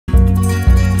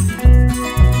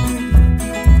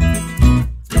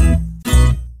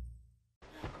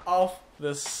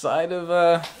the side of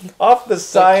off the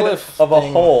side cliff of a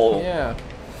thing. hole. Yeah.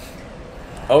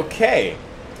 Okay.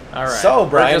 All right. So,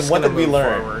 Brian, We're just what gonna did we move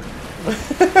learn?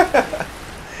 forward.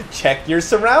 Check your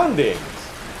surroundings.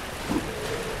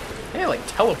 Hey, like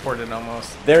teleported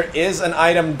almost. There is an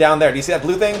item down there. Do you see that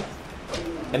blue thing?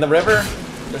 In the river?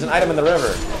 There's an item in the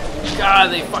river.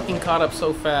 God, they fucking caught up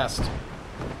so fast.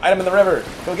 Item in the river.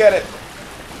 Go get it.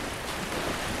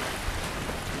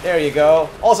 There you go.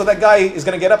 Also, that guy is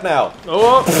going to get up now.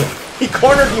 Oh! He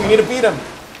cornered you. You need to beat him.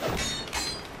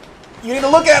 You need to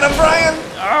look at him, Brian.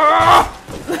 Ah!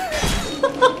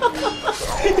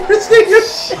 You're seeing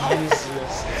Jesus.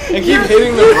 I keep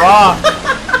hitting the rock.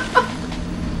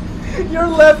 Your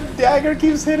left dagger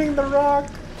keeps hitting the rock.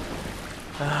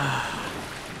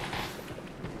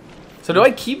 So do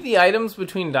I keep the items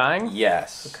between dying?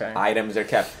 Yes. Okay. Items are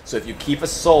kept. So if you keep a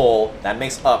soul, that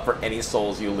makes up for any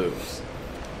souls you lose.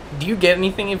 Do you get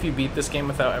anything if you beat this game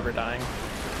without ever dying?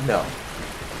 No.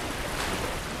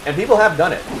 And people have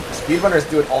done it. Speedrunners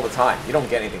do it all the time. You don't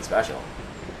get anything special.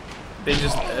 They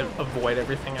just avoid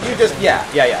everything. You just, yeah.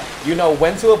 You know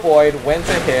when to avoid, when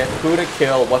to hit, who to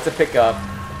kill, what to pick up.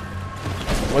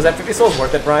 Was that 50 souls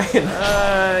worth it, Brian?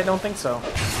 I don't think so.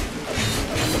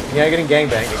 Yeah, you're getting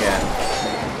gangbanged again.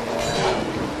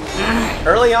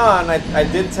 Early on, I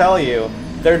did tell you,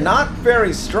 they're not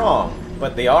very strong,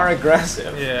 but they are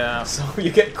aggressive. Yeah. So you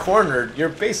get cornered, you're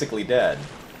basically dead.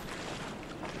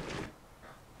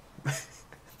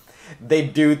 They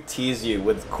do tease you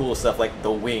with cool stuff like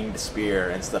the winged spear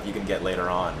and stuff you can get later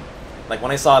on. Like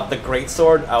when I saw the great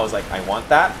sword, I was like, I want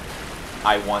that.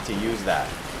 I want to use that.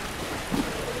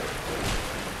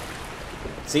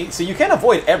 See, so you can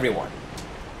avoid everyone.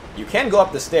 You can go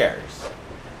up the stairs.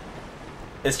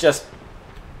 It's just,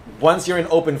 once you're in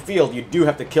open field, you do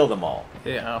have to kill them all.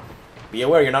 Yeah. Be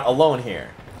aware, you're not alone here.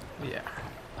 Yeah.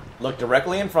 Look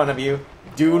directly in front of you.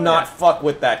 Do not fuck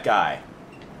with that guy.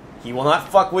 He will not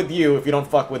fuck with you if you don't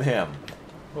fuck with him.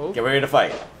 Oh. Get ready to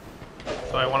fight.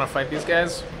 So I want to fight these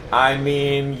guys? I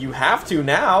mean, you have to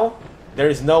now.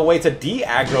 There's no way to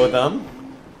de-aggro them.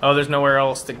 Oh, there's nowhere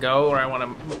else to go, or I want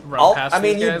to run past I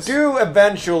mean, these guys? you do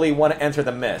eventually want to enter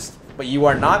the mist, but you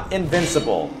are not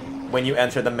invincible when you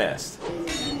enter the mist.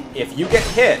 If you get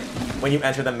hit when you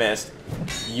enter the mist,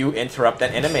 you interrupt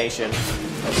that animation.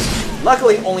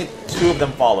 Luckily, only 2 of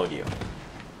them followed you.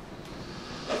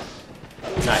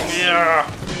 Nice. Yeah.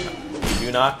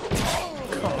 Do not.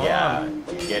 Come on.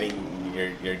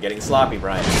 You're getting sloppy,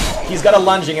 Brian. He's got a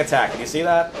lunging attack. Did you see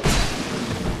that?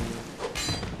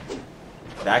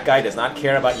 That guy does not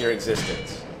care about your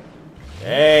existence.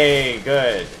 Hey,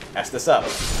 good. S this up.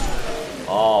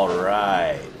 All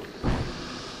right.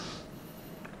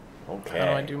 Okay. How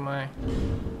do I do my...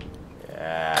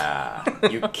 Yeah.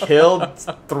 You killed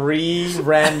 3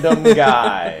 random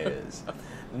guys.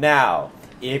 Now,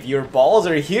 if your balls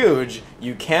are huge,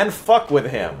 you can fuck with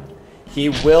him. He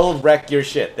will wreck your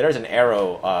shit. There's an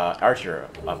arrow archer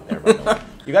up there, by the way.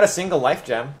 You got a single life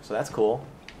gem, so that's cool.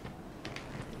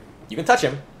 You can touch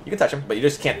him. You can touch him, but you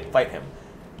just can't fight him.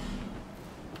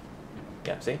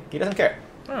 Yeah, see? He doesn't care.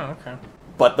 Oh, okay.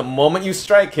 But the moment you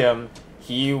strike him,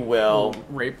 he will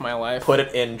rape my life. put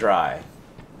it in dry.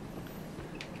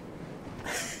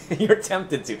 You're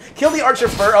tempted to. Kill the archer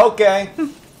first. Okay.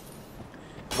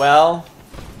 Well...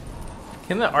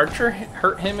 Can the archer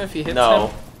hurt him if he hits no.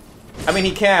 him? I mean,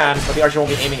 he can, but the archer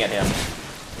won't be aiming at him.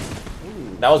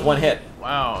 Ooh. That was 1 hit.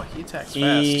 Wow, he attacks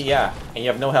fast. Yeah, and you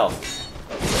have no health.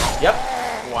 Yep.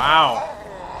 Wow.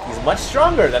 He's much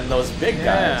stronger than those big Yeah.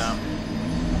 guys.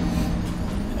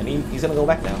 And he's gonna go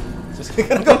back now. He's just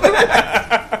gonna go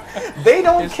back. They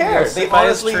don't care. They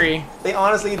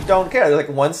honestly don't care. They're like,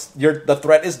 once the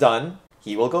threat is done,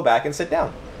 he will go back and sit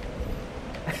down.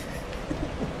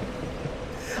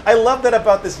 I love that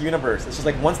about this universe. It's just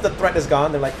like, once the threat is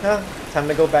gone, they're like, huh, time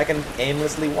to go back and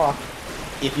aimlessly walk.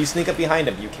 If you sneak up behind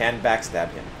him, you can backstab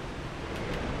him.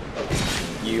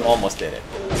 You almost did it.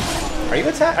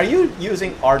 Are you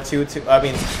using R2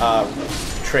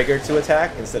 to, trigger to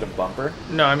attack instead of bumper?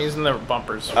 No, I'm using the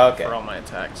bumpers for all my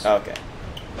attacks. Okay.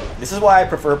 This is why I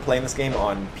prefer playing this game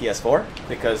on PS4,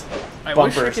 because I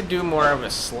wish I could do more of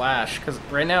a slash, because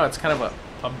right now it's kind of a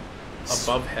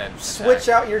above head attack. Switch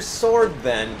out your sword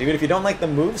then, dude. If you don't like the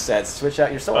moveset, switch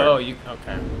out your sword. Oh,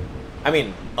 okay. I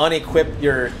mean, unequip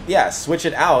your... Yeah, switch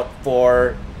it out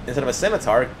for... Instead of a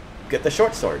scimitar, get the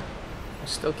short sword. I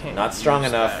still can't Not strong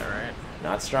use enough. that, right?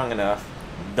 Not strong enough.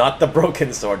 Not the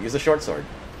broken sword. Use the short sword.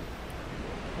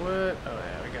 What? Oh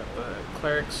yeah, we got the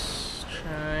cleric's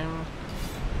chime.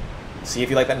 See if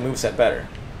you like that moveset better.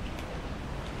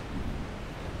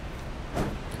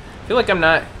 I feel like I'm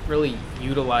not really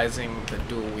utilizing the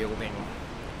dual wielding.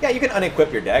 Yeah, you can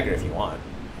unequip your dagger if you want.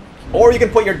 Or you can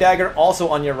put your dagger also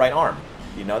on your right arm.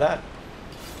 You know that?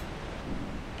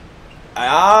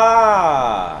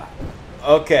 Ah!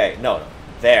 Okay, no.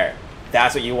 There.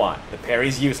 That's what you want. The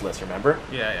parry's useless, remember?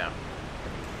 Yeah.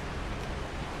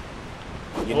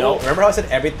 You know, remember how I said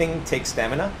everything takes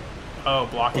stamina? Oh,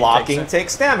 blocking. Blocking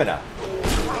takes stamina.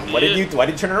 What did you do? Why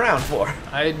did you turn around for?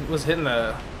 I was hitting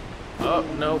the... Oh,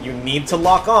 no. You need to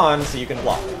lock on so you can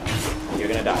block. You're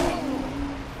gonna die.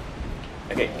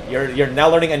 Okay, you're now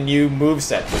learning a new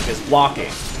moveset, which is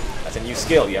blocking. That's a new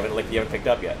skill you haven't picked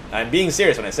up yet. I'm being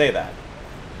serious when I say that.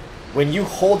 When you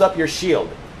hold up your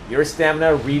shield, your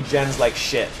stamina regens like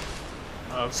shit.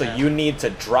 Okay. So you need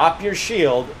to drop your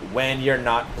shield when you're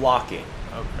not blocking.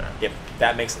 Okay. If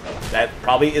that makes... That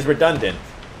probably is redundant,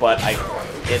 but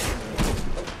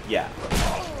yeah.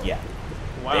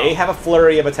 Wow. They have a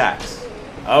flurry of attacks.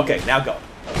 Okay, now go.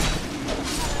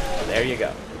 There you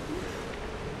go.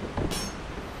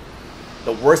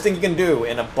 The worst thing you can do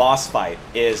in a boss fight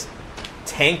is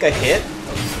tank a hit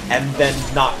and then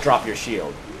not drop your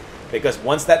shield. Because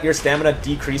once that your stamina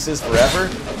decreases forever,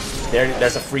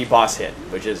 there's a free boss hit,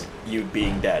 which is you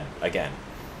being dead again.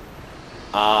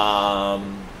 So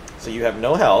you have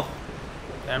no health.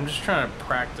 I'm just trying to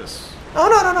practice. Oh,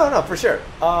 no, for sure.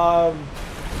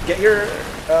 Get your,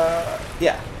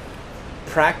 yeah.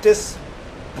 Practice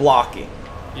blocking.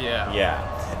 Yeah.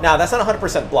 Yeah. Now, that's not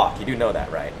 100% block. You do know that,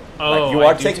 right? Oh, like, you I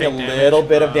are do taking take a damage? little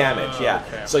bit of damage, yeah.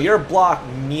 Okay. So your block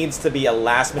needs to be a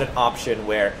last-minute option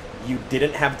where you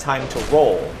didn't have time to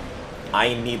roll.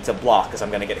 I need to block because I'm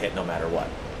going to get hit no matter what.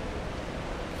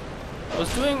 I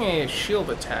was doing a shield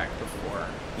attack before.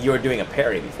 You were doing a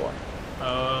parry before.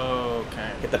 Oh,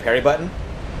 okay. Hit the parry button.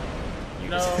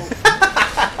 No.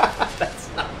 That's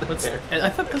not the parry. I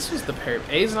thought this was the parry.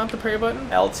 A is not the parry button?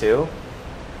 L2.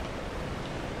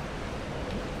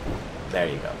 There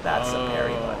you go. That's a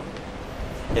parry button.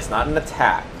 It's not an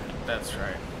attack. That's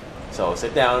right. So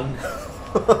sit down.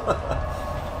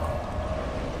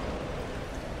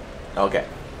 Okay.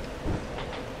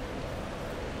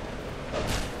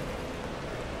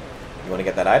 You want to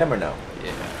get that item or no?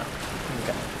 Yeah.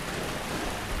 Okay.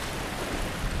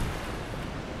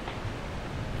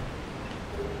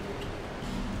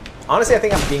 Honestly, I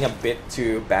think I'm being a bit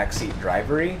too backseat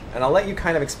drivery, and I'll let you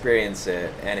kind of experience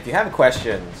it. And if you have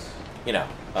questions, you know,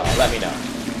 let me know.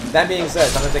 That being said,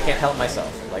 sometimes I can't help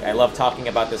myself. Like, I love talking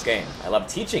about this game. I love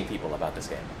teaching people about this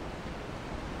game.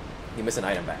 You missed an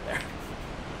item back there.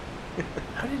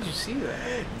 How did you see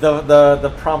that?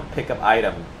 The prompt pickup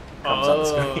item comes on the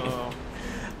screen.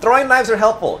 Throwing knives are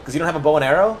helpful because you don't have a bow and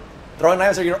arrow. Throwing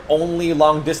knives are your only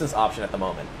long distance option at the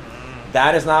moment.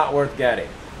 That is not worth getting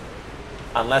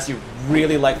unless you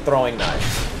really like throwing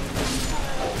knives.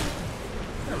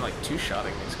 I'm like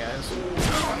two-shotting these guys.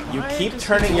 You keep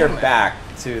turning your back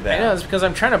to them. I know, it's because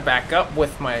I'm trying to back up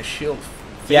with my shield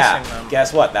facing them.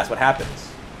 Guess what? That's what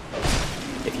happens.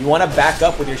 If you want to back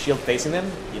up with your shield facing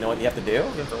them, you know what you have to do? You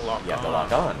have to lock on. You have to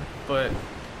lock on. But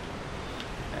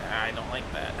I don't like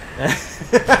that.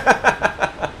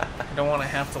 I don't want to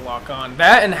have to lock on.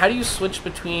 That, and how do you switch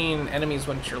between enemies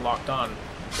once you're locked on?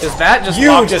 Because that just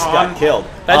locks on. got killed.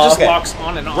 That just locks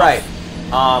on and off. Right.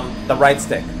 The right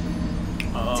stick.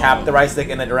 Oh. Tap the right stick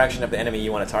in the direction of the enemy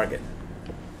you want to target.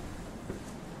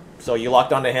 So you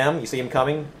locked onto him, you see him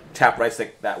coming, tap right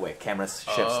stick that way. Camera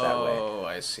shifts that way. Oh,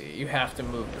 I see. You have to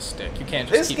move the stick. You can't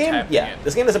just keep tapping it.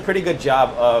 This game does a pretty good job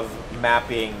of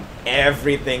mapping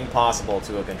everything possible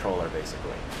to a controller,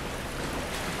 basically.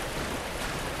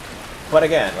 But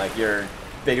again, like, you're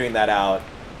figuring that out.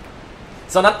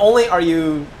 So not only are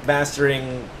you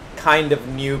mastering kind of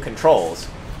new controls,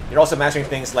 you're also mastering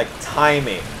things like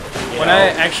timing.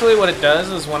 Actually, what it does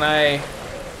is when I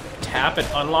tap, it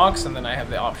unlocks, and then I have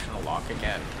the option to lock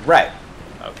again. Right.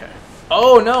 Okay.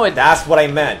 Oh no! That's what I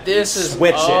meant. This is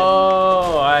switch it.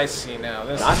 Oh, I see now.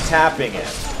 This not tapping it.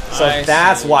 So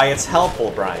that's why it's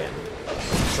helpful, Brian.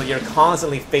 So you're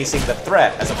constantly facing the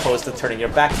threat as opposed to turning your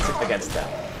back against them.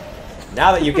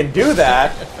 Now that you can do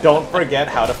that, don't forget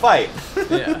how to fight.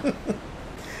 Yeah. You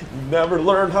never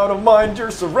learn how to mind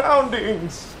your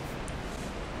surroundings.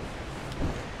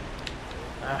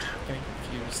 I'm getting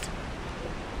confused.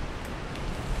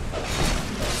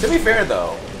 To be fair,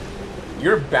 though,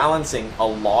 you're balancing a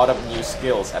lot of new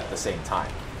skills at the same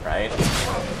time, right?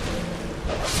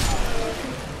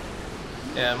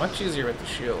 Yeah, much easier with the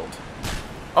shield.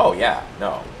 Oh, yeah.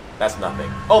 No, that's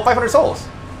nothing. Oh, 500 souls.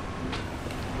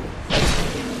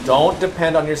 Don't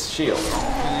depend on your shield.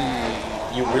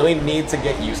 You really need to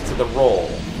get used to the roll.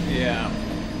 Yeah.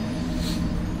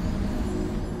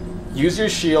 Use your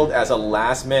shield as a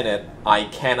last minute, I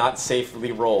cannot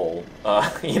safely roll,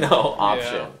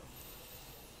 option.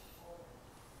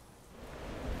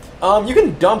 Yeah. You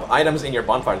can dump items in your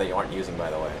bonfire that you aren't using, by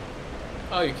the way.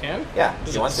 Oh, you can? Yeah,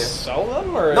 Does you want to. Sell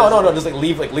them or? No, just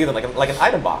leave them like an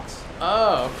item box.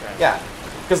 Oh, okay. Yeah,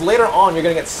 because later on you're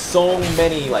gonna get so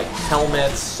many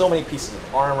helmets, so many pieces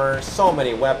of armor, so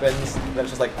many weapons. That's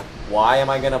just like, why am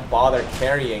I gonna bother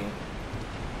carrying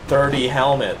 30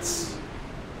 helmets?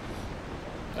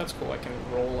 That's cool. I can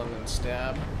roll and then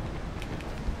stab.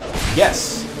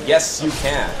 Yes, you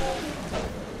can.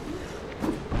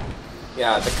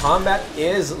 Yeah, the combat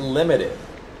is limited,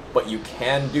 but you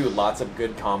can do lots of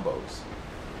good combos.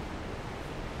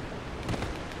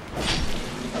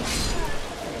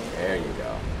 There you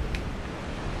go.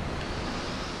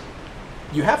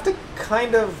 You have to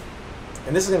kind of,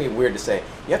 and this is going to be weird to say,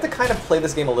 you have to kind of play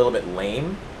this game a little bit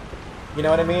lame. You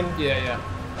know what I mean? Yeah.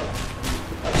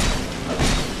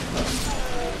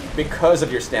 Because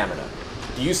of your stamina.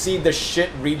 Do you see the shit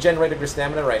regen rate of your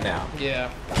stamina right now? Yeah.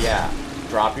 Yeah.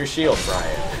 Drop your shield,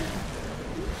 Brian.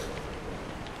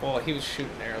 Well, he was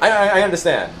shooting arrows. I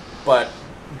understand, but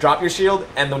drop your shield,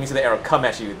 and then when you see the arrow come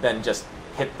at you, then just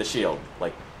hit the shield.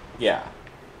 Like, yeah.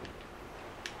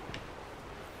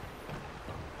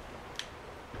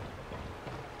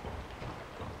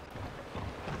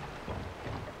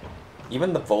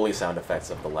 Even the Foley sound effects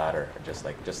of the ladder are just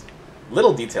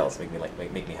little details make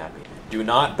me happy. Do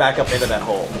not back up into that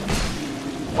hole.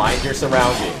 Mind your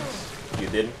surroundings.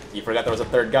 You forgot there was a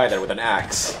third guy there with an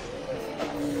axe.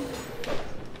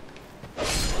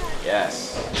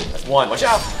 Yes. That's one. Watch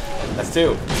out! That's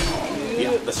two.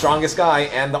 The strongest guy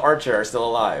and the archer are still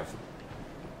alive.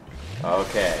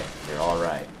 Okay, you're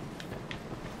alright.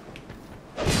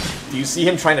 Do you see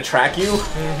him trying to track you?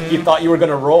 Mm-hmm. He thought you were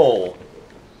gonna roll.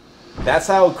 That's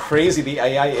how crazy the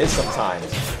AI is sometimes.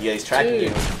 Yeah, he's tracking you.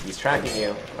 He's tracking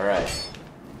you. Alright.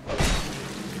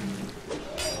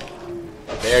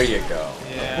 There you go.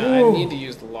 Yeah, Ooh. I need to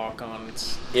use the lock-on.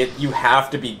 You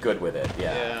have to be good with it,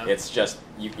 yeah. It's just,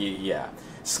 yeah.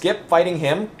 Skip fighting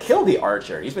him, kill the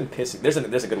archer. He's been pissing. There's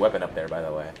a good weapon up there, by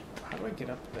the way. How do I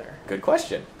get up there? Good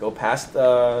question. Go past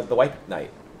the white knight.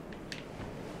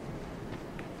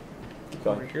 Keep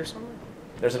going. Over here somewhere?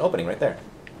 There's an opening right there.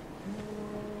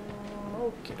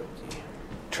 Okie dokie.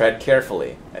 Tread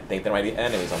carefully. I think there might be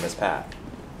enemies on this path.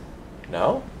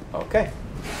 No? Okay.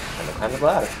 Time to climb the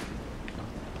ladder.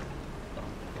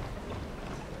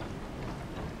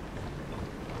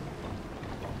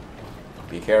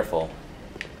 Be careful.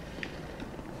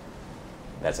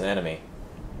 That's an enemy.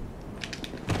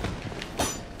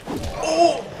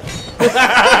 Oh!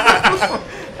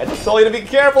 I just told you to be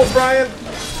careful, Brian!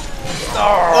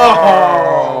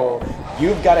 Oh!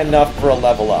 You've got enough for a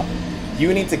level up.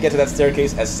 You need to get to that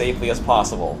staircase as safely as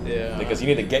possible. Yeah. Because you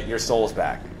need to get your souls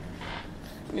back.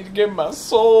 I need to get my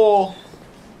soul.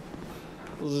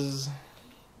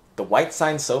 The white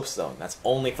sign soapstone, that's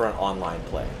only for an online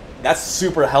play. That's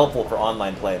super helpful for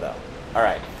online play, though.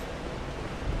 Alright.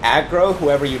 Aggro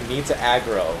whoever you need to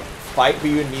aggro. Fight who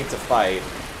you need to fight.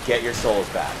 Get your souls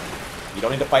back. You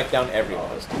don't need to fight down everyone.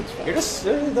 You're just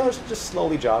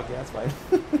slowly jog. Yeah, that's fine.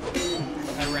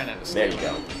 I ran out of stamina.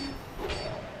 There you go.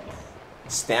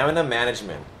 Stamina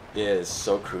management is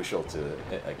so crucial to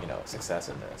success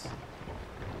in this.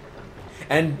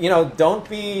 And don't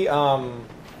be.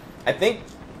 I think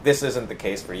this isn't the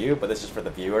case for you, but this is for the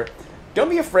viewer. Don't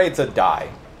be afraid to die.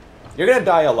 You're gonna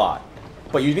die a lot,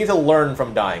 but you need to learn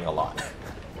from dying a lot.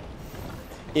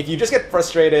 If you just get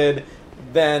frustrated,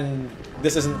 then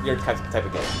this isn't your type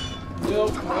of game.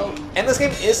 Nope. And this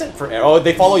game isn't for... Oh,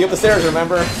 they follow you up the stairs,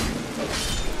 remember?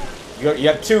 You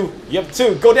have two. You have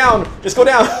two. Go down. Just go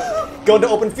down. Go into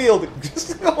open field.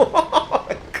 Oh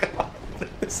my god.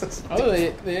 This is... Oh,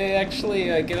 they actually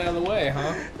get out of the way,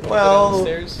 huh? Well,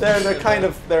 they're kind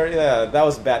of... Yeah, that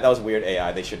was bad. That was weird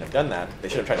AI. They shouldn't have done that. They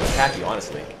should have tried to attack you,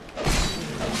 honestly.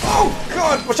 Oh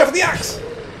god! Watch out for the axe!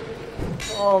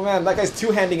 Oh man, that guy's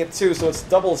two-handing it too, so it's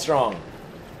double strong.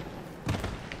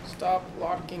 Stop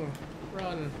locking.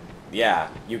 Run. Yeah,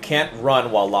 you can't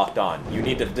run while locked on. You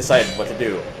need to decide what to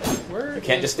do. Where you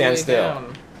can't just stand still.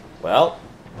 Down? Well...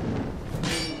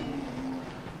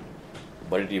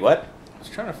 What? I was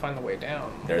trying to find the way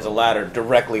down. There's a ladder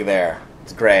directly there.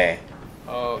 It's gray.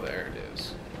 Oh, there it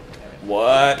is.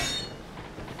 What?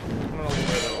 I'm gonna leave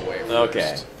it away first.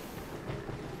 Okay.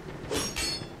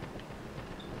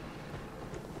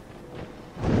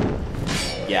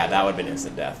 Yeah, that would have been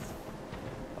instant death.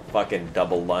 A fucking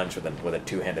double lunge with a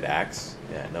two-handed axe.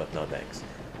 Yeah, no thanks.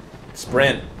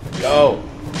 Sprint. Go.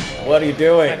 What are you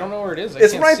doing? I don't know where it is.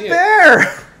 It's right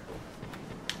there.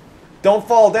 Don't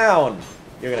fall down!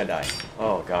 You're gonna die.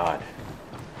 Oh god.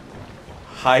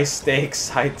 High stakes,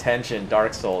 high tension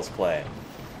Dark Souls play.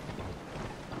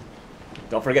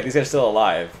 Don't forget, these guys are still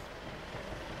alive.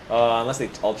 Unless they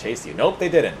all chased you. Nope, they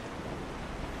didn't.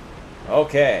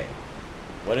 Okay.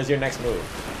 What is your next move?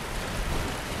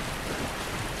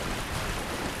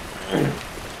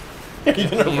 You're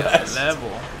gonna rest.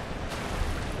 Level.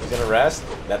 You're gonna rest?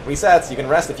 That resets. You can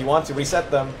rest if you want to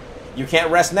reset them. You can't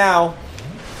rest now.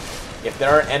 If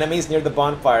there are enemies near the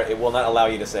bonfire, it will not allow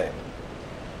you to save.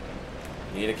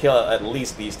 You need to kill at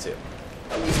least these two.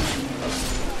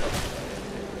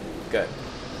 Good.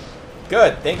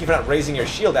 Good. Thank you for not raising your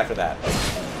shield after that.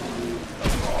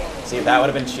 See, that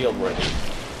would have been shield worthy.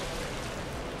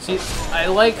 See, I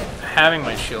like having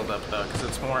my shield up though, because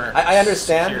it's more. I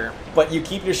understand, secure. but you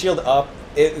keep your shield up.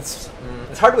 It's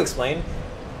hard to explain.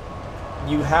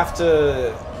 You have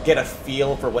to get a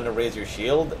feel for when to raise your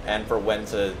shield and for when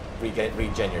to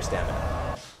regen your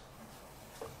stamina.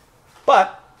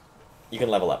 But you can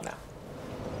level up now.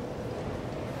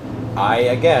 I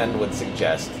again would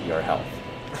suggest your health.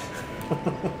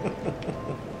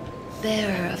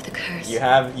 Bearer of the curse. You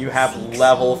have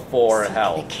level 4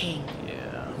 health. The king,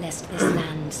 Yeah. lest this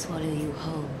land swallow you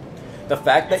whole. The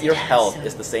fact that your health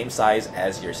is the same size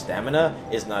as your stamina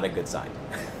is not a good sign.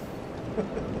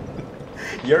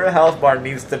 Your health bar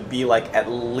needs to be like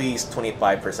at least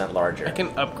 25% larger. I can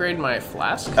upgrade my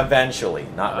flask. Eventually,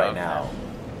 not right Okay. now.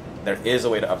 There is a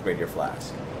way to upgrade your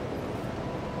flask.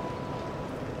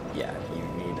 Yeah, you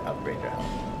need to upgrade your health.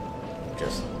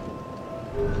 Just...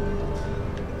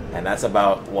 And that's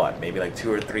about, what, maybe like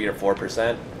 2 or 3 or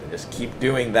 4%? Just keep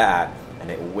doing that, and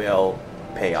it will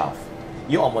pay off.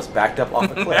 You almost backed up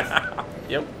off the cliff.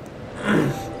 Yep.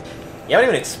 You haven't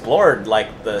even explored,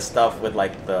 like, the stuff with,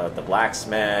 like, the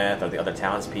blacksmith or the other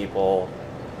townspeople.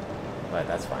 But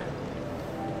that's fine.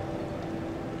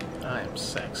 I'm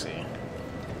sexy.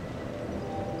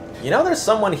 You know there's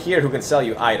someone here who can sell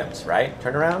you items, right?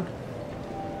 Turn around.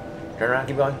 Turn around,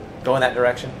 keep going. Go in that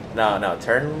direction. No, no,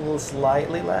 turn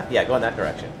slightly left. Yeah, go in that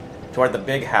direction. Toward the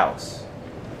big house.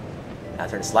 Now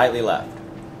turn slightly left.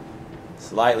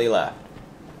 Slightly left.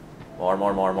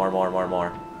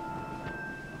 More.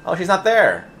 Oh, she's not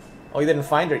there. Oh, you didn't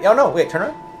find her. Oh no, wait, turn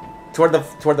around. Toward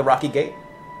the rocky gate.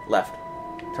 Left.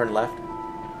 Turn left.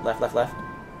 Left.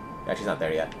 Yeah, she's not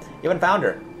there yet. You haven't found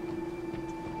her.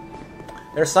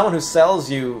 There's someone who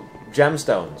sells you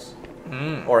gemstones.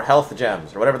 Or health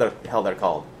gems, or whatever the hell they're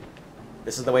called.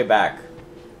 This is the way back.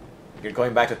 You're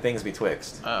going back to things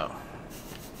betwixt. Oh.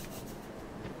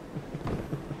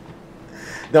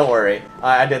 Don't worry.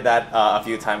 I did that a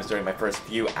few times during my first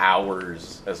few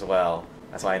hours as well.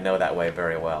 That's why I know that way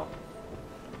very well.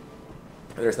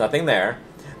 There's nothing there.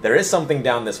 There is something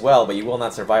down this well, but you will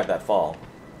not survive that fall.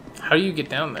 How do you get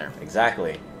down there?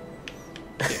 Exactly.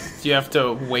 Do you have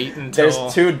to wait until...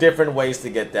 There's 2 different ways to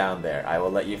get down there. I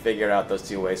will let you figure out those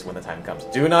 2 ways when the time comes.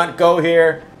 Do not go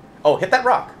here. Oh, hit that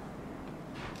rock.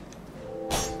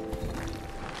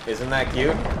 Isn't that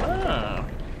cute? Oh.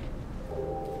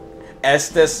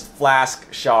 Estus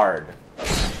Flask Shard.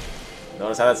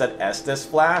 Notice how that said Estus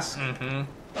Flask?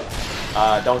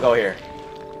 Mm-hmm. Don't go here.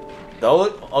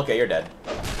 Those... Okay, you're dead.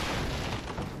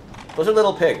 Those are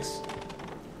little pigs.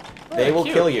 They will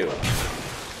cute. kill you.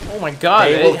 Oh my god,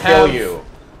 They will kill you.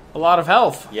 A lot of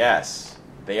health. Yes.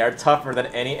 They are tougher than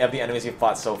any of the enemies you've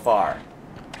fought so far.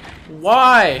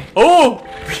 Why? Oh!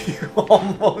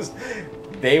 Almost.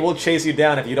 They will chase you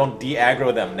down if you don't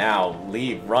de-aggro them now.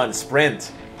 Leave, run,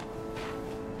 sprint.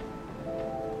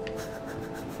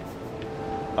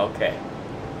 Okay.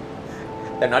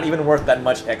 They're not even worth that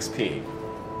much XP.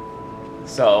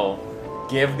 So,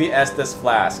 give the Estus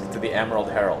Flask to the Emerald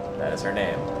Herald. That is her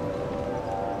name.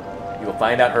 You will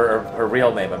find out her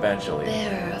real name eventually.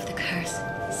 Bearer of the curse.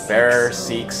 Bearer,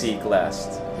 soul, seek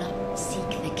lest. Not seek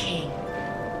the king,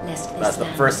 lest this That's the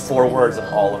land first 4 swallow words you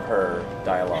of all of whole, her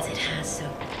dialogue. as it has so.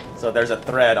 So there's a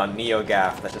thread on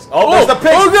NeoGAF that's just... Oh, there's the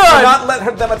pigs! Oh god! Do not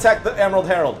let them attack the Emerald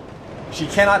Herald. She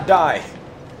cannot die.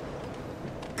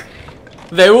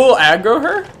 They will aggro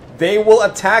her? They will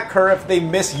attack her if they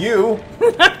miss you.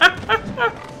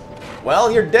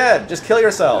 Well, you're dead. Just kill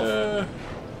yourself.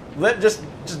 Just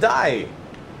die.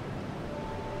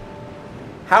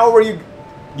 How are you...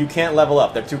 You can't level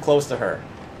up. They're too close to her.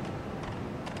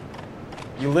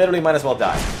 You literally might as well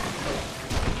die.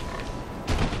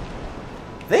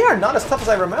 They are not as tough as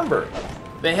I remember.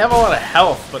 They have a lot of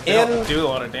health, but they don't do a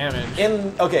lot of damage.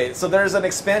 Okay, so there's an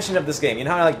expansion of this game. You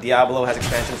know how like Diablo has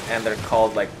expansions and they're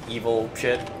called like evil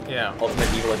shit? Yeah.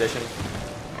 Ultimate Evil Edition.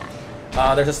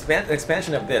 There's an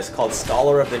expansion of this called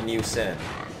Scholar of the New Sin.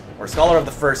 Or Scholar of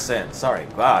the First Sin. Sorry,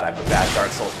 God, I'm a bad Dark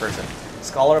Souls person.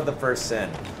 Scholar of the First Sin.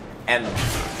 And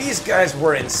these guys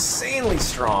were insanely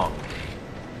strong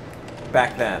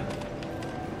back then.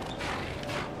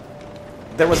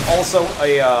 There was also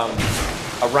a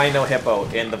rhino hippo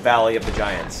in the Valley of the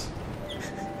Giants.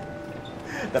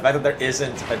 The fact that there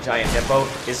isn't a giant hippo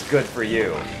is good for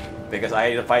you. Because I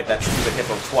had to fight that stupid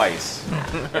hippo twice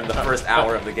in the first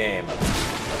hour of the game.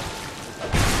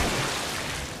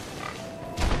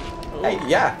 Hey,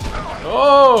 yeah.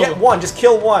 Oh! Get one, just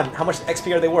kill one. How much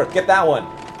XP are they worth? Get that one.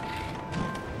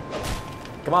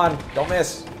 Come on, don't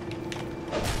miss.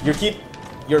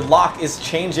 Your lock is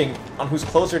changing on who's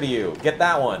closer to you. Get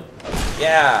that one.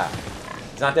 Yeah.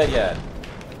 He's not dead yet.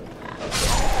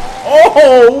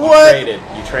 Oh, what?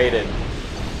 You traded.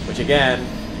 Which again,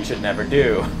 you should never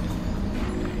do.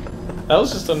 That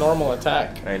was just a normal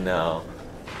attack. I know.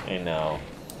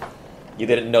 You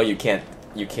didn't know you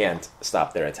can't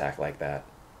stop their attack like that.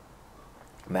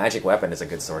 Magic weapon is a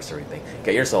good sorcery thing.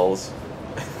 Get your souls.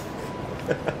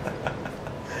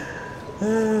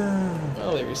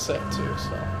 Well, they reset too,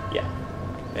 so. Yeah.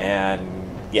 And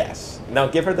yes. Now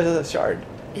give her the shard.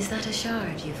 Is that a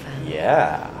shard you found?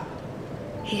 Yeah.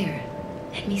 Here,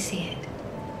 let me see it,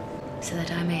 so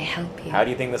that I may help you. How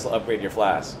do you think this will upgrade your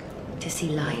flask? To see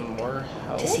light, More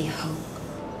help? to see hope,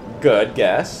 Good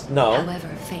guess. No. however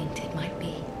faint it might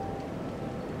be.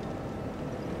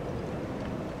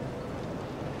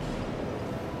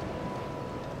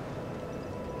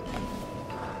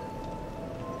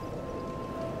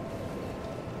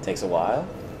 Takes a while.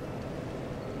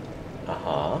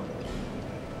 Uh-huh.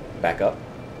 Back up.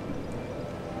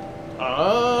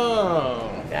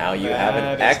 Oh. Now you have an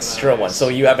that is extra one. nice. So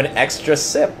you have an extra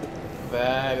sip.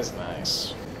 That is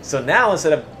nice. So now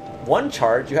instead of one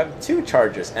charge, you have two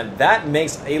charges. And that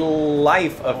makes a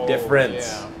life of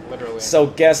difference. Yeah, literally. So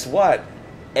guess what?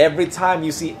 Every time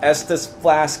you see Estes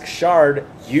Flask Shard,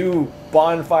 you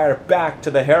bonfire back to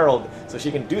the Herald so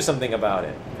she can do something about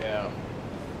it. Yeah.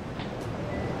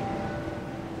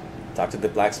 Talk to the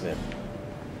blacksmith.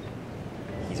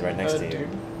 He's right next to you. Dude.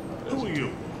 Who are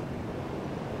you?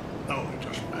 Oh, it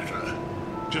doesn't matter.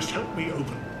 Just help me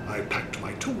open. I packed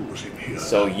my tools in here.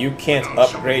 So you can't Now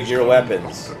upgrade somebody's your coming to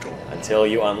weapons lock the door. until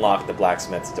you unlock the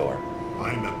blacksmith's door.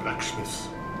 I'm a blacksmith.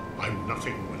 I'm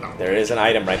nothing without. There is an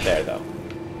item right there, though.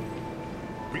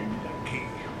 Bring that key.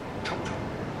 Jojo.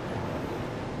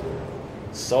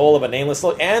 Soul of a nameless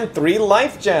soul and 3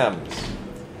 life gems.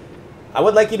 I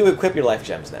would like you to equip your life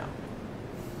gems now.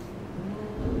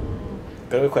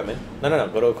 Go to equipment. No.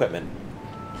 Go to equipment.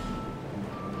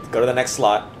 Go to the next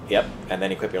slot. Yep. And then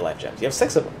equip your life gems. You have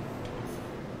 6 of them.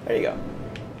 There you go.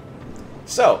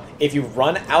 So, if you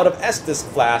run out of Estus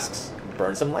flasks,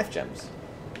 burn some life gems.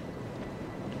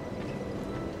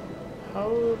 How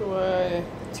do I...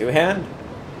 2-hand?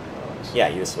 Yeah,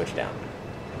 you just switch down.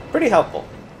 Pretty helpful.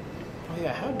 Oh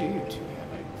yeah, how do you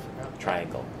two-hand? I forgot.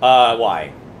 Triangle.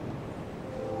 Y.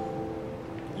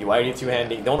 Why do you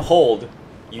two-handing? Don't hold.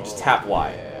 You just tap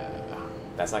Y. Yeah.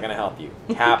 That's not gonna help you.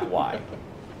 Tap Y.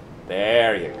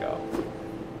 There you go.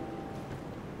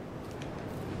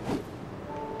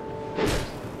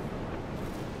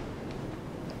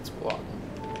 It's block.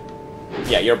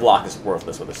 Yeah, your block is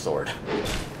worthless with a sword.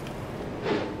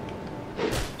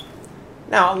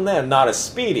 Now, not as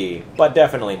speedy, but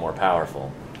definitely more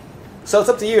powerful. So it's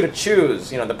up to you to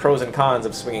choose, the pros and cons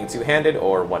of swinging two-handed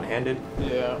or one-handed,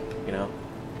 Yeah.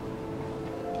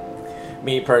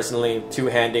 Me, personally,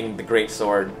 two-handing the great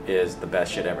sword is the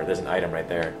best shit ever. There's an item right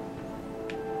there.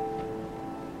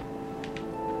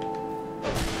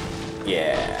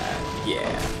 Yeah.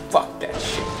 Fuck that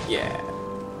shit. Yeah.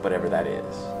 Whatever that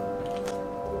is.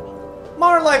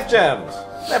 More life gems!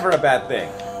 Never a bad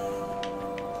thing.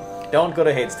 Don't go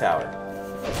to Hades Tower.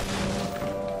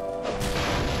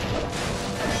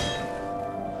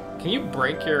 Can you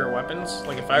break your weapons?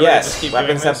 Like if I were to just Yes, keep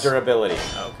weapons doing have this? durability.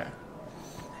 Oh, okay.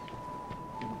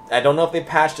 I don't know if they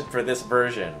patched it for this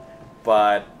version,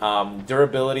 but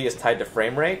durability is tied to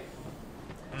frame rate.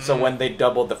 So when they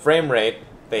doubled the frame rate,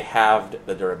 they halved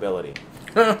the durability.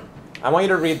 I want you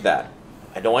to read that.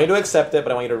 I don't want you to accept it,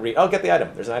 but I want you to read. Oh, get the item.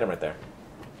 There's an item right there.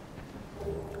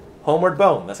 Homeward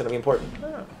Bone. That's going to be important.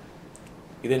 Oh.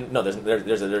 You didn't? No,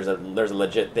 there's a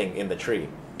legit thing in the tree.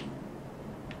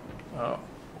 Oh.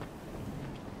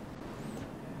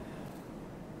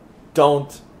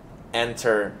 Don't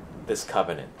enter this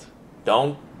covenant.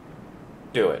 Don't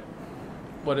do it.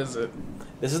 What is it?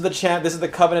 This is the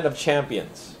Covenant of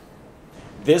Champions.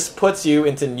 This puts you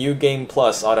into New Game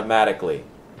Plus automatically.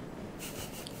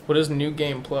 What is New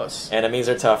Game Plus? Enemies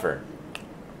are tougher.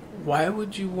 Why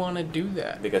would you want to do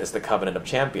that? Because it's the Covenant of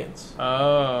Champions.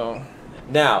 Oh.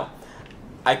 Now,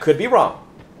 I could be wrong.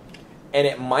 And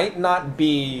it might not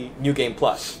be New Game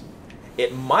Plus.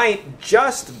 It might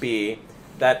just be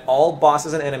that all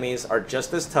bosses and enemies are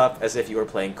just as tough as if you were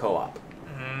playing co-op.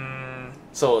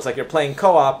 So it's like you're playing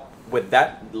co-op with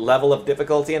that level of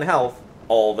difficulty and health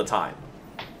all the time.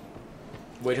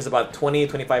 Which is about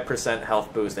 20-25%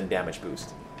 health boost and damage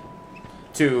boost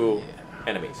to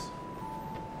enemies.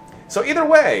 So either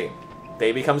way,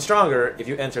 they become stronger if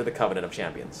you enter the Covenant of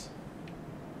Champions.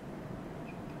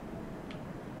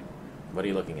 What are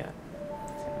you looking at?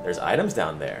 There's items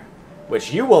down there,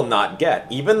 which you will not get.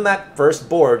 Even that first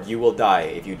board, you will die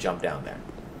if you jump down there.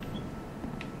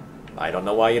 I don't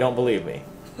know why you don't believe me.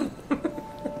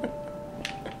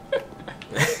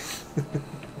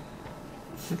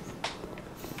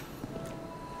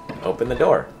 Open the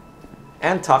door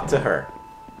and talk to her.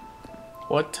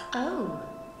 What Oh,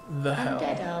 the hell?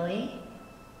 undead, are we?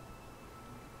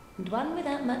 And one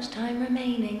without much time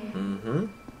remaining.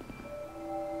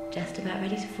 Mm-hmm. Just about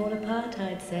ready to fall apart,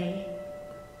 I'd say.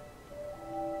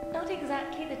 Not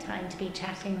exactly the time to be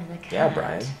chatting with a cat. Yeah,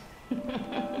 Brian.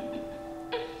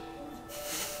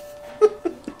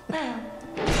 Well,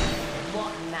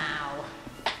 what now?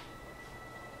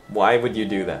 Why would you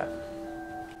do that?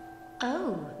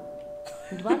 Oh,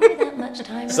 and one without much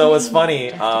time So it's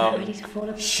funny, remaining, just about ready to fall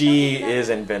apart. she is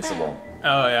invincible.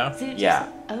 Oh, yeah. So just- Yeah.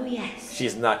 Oh yes.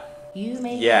 She's not... You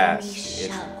may Yes. call me It's,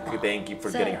 Shalquan. thank you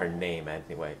for So, getting her name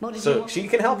anyway. what did So you- she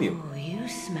can help you. Oh, you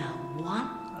smell what?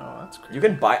 Oh, that's great. You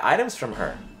can buy items from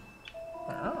her.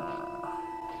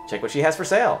 Check what she has for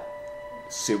sale.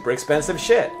 Super expensive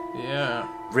shit. Yeah.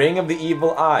 Ring of the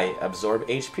Evil Eye. Absorb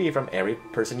HP from every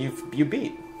person you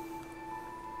beat.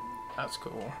 That's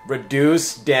cool.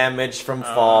 Reduce damage from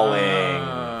falling.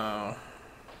 Oh.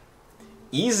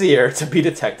 Easier to be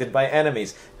detected by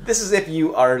enemies. This is if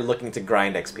you are looking to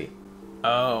grind XP.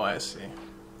 Oh, I see.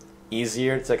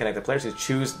 Easier to connect the players who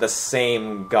choose the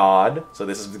same god. So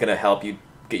this is going to help you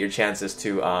get your chances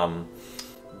to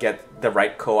get the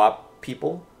right co-op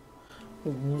people.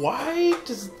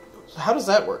 How does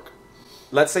that work?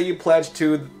 Let's say you pledge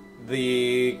to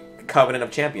the Covenant of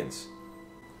Champions.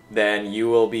 Then you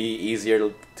will be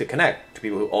easier to connect to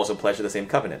people who also pledge to the same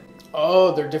covenant.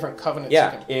 Oh, they're different covenants.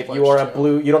 Yeah, if you are a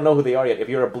blue... You don't know who they are yet. If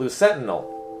you're a blue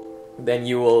sentinel, then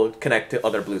you will connect to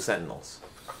other blue sentinels.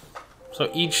 So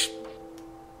each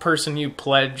person you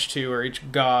pledge to, or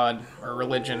each god, or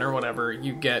religion, or whatever,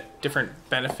 you get different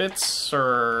benefits,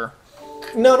 or...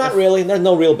 No, not really. There's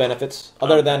no real benefits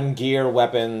other than gear,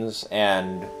 weapons,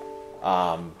 and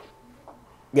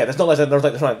yeah.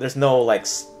 There's no like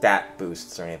stat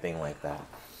boosts or anything like that.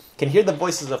 Can hear the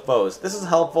voices of foes. This is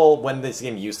helpful when this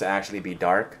game used to actually be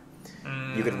dark.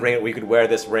 You could wear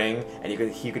this ring, and you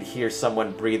could hear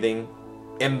someone breathing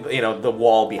in the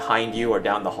wall behind you or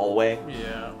down the hallway.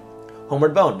 Yeah.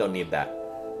 Homeward Bone, don't need that.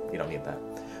 You don't need that.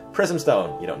 Prism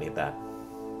Stone, you don't need that.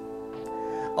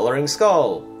 Alluring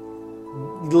Skull.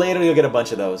 Later you'll get a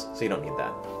bunch of those, so you don't need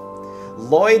that.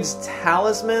 Lloyd's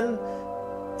Talisman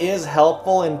is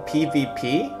helpful in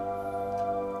PvP,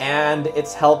 and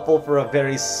it's helpful for a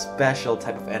very special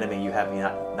type of enemy you have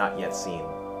not yet seen.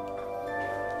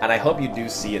 And I hope you do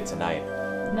see it tonight.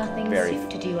 Nothing Very-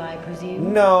 suited you, I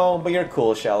presume. No, but you're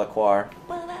cool, Shalaquar.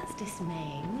 Well, that's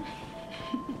dismaying.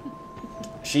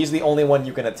 She's the only one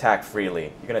you can attack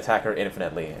freely. You can attack her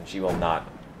infinitely, and she will not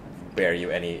bear you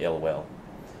any ill will.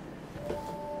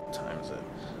 What time is it?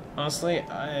 Honestly,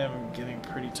 I am getting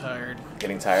pretty tired.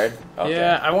 Getting tired? Okay.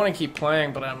 Yeah, I want to keep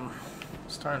playing, but I'm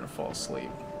starting to fall asleep.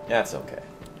 That's okay.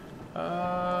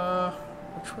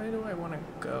 Which way do I want to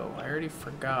go? I already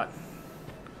forgot.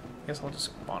 I guess I'll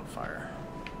just bonfire.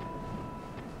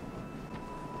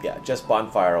 Yeah, just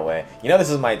bonfire away. You know this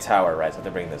is my tower, right? So I have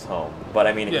to bring this home. But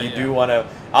I mean, if Yeah, you yeah. do want to...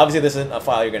 Obviously, this isn't a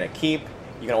file you're going to keep.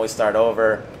 You can always start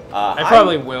over. I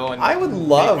probably will. And I would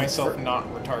love make myself for- not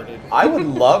retarded. I would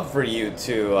love for you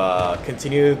to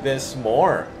continue this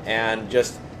more and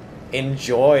just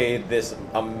enjoy this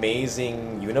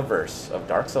amazing universe of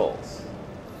Dark Souls.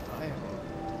 I am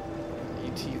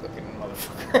an ET looking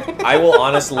motherfucker. I will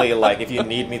honestly, like, if you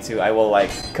need me to, I will, like,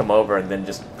 come over and then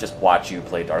just watch you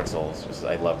play Dark Souls. Just,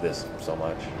 I love this so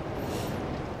much.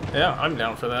 Yeah, I'm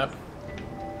down for that.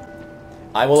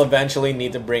 I will eventually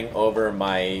need to bring over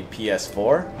my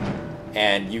PS4,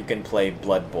 and you can play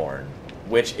Bloodborne,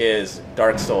 which is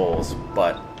Dark Souls,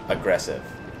 but aggressive.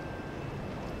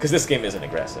 Because this game isn't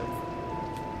aggressive.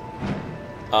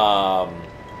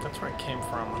 That's where I came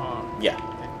from, huh? Yeah.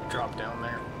 They dropped down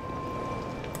there.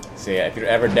 So yeah, if you're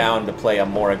ever down to play a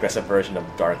more aggressive version of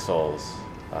Dark Souls,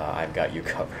 I've got you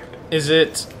covered. Is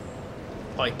it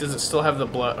Like, does it still have the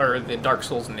blood or the Dark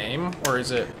Souls name, or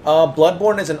is it?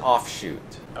 Bloodborne is an offshoot.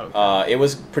 Okay. It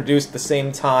was produced the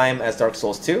same time as Dark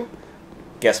Souls 2.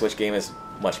 Guess which game is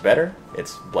much better?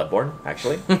 It's Bloodborne,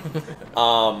 actually.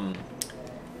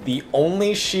 The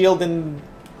only shield in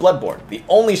Bloodborne, the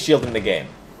only shield in the game.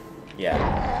 Yeah,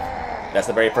 that's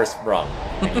the very first wrong.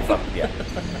 Yeah.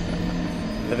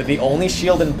 The only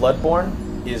shield in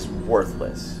Bloodborne is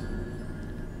worthless.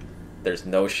 There's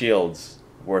no shields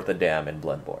worth a damn in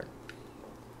Bloodborne.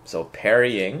 So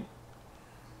parrying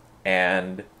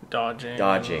and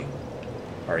dodging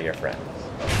are your friends.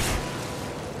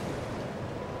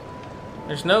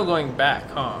 There's no going back,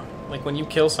 huh? Like when you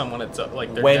kill someone, it's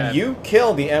like they're When dead. you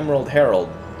kill the Emerald Herald,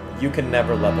 you can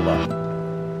never level up.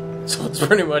 So it's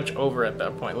pretty much over at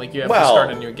that point. Like you have to Well,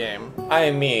 start a new game.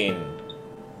 I mean,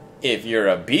 if you're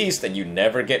a beast and you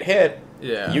never get hit,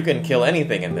 Yeah. you can kill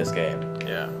anything in this game.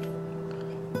 Yeah.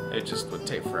 It just would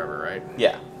take forever, right?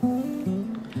 Yeah.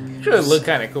 Should look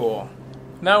kind of cool.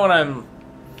 Not when I'm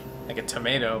like a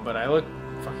tomato, but I look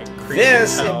fucking creepy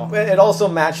This, as hell. it also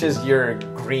matches your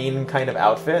green kind of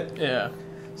outfit. Yeah.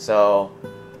 So,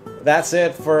 that's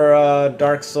it for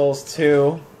Dark Souls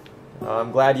 2.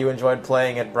 I'm glad you enjoyed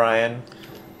playing it, Brian.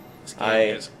 This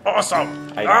game is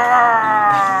awesome. I-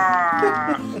 Ah!